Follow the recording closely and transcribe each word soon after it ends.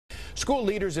School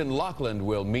leaders in Lockland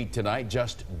will meet tonight,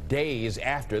 just days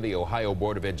after the Ohio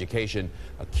Board of Education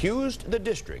accused the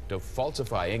district of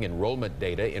falsifying enrollment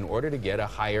data in order to get a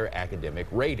higher academic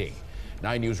rating.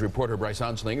 9 News reporter Bryce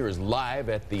Onslinger is live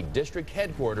at the district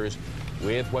headquarters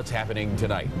with what's happening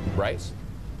tonight. Bryce?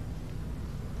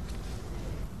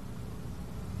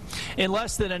 In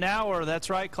less than an hour, that's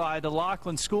right, Clyde, the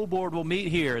Lockland School Board will meet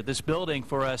here at this building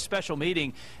for a special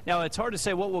meeting. Now, it's hard to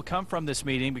say what will come from this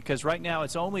meeting because right now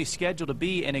it's only scheduled to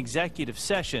be an executive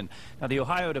session. Now, the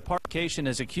Ohio Department of Education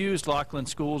has accused Lockland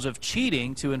schools of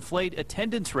cheating to inflate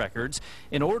attendance records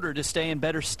in order to stay in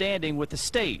better standing with the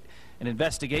state. An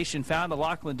investigation found the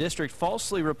Lockland district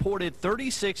falsely reported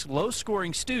 36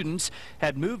 low-scoring students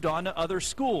had moved on to other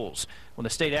schools. When the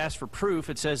state asked for proof,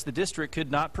 it says the district could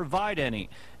not provide any.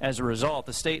 As a result,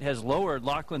 the state has lowered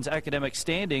Lockland's academic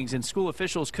standings and school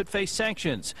officials could face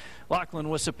sanctions.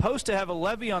 Lockland was supposed to have a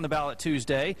levy on the ballot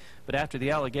Tuesday, but after the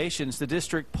allegations, the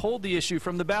district pulled the issue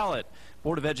from the ballot.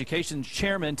 Board of Education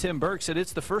Chairman Tim Burke said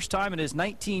it's the first time in his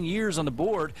 19 years on the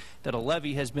board that a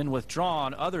levy has been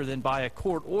withdrawn other than by a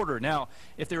court order. Now,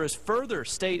 if there is further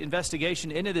state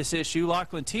investigation into this issue,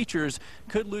 Lockland teachers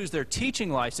could lose their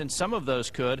teaching license. Some of those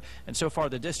could, and so far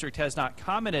the district has not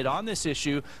commented on this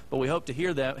issue, but we hope to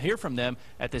hear from them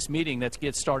at this meeting that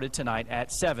gets started tonight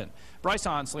at 7. Bryce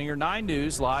Onslinger, 9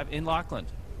 News, live in Lockland.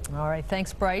 All right,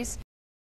 thanks, Bryce.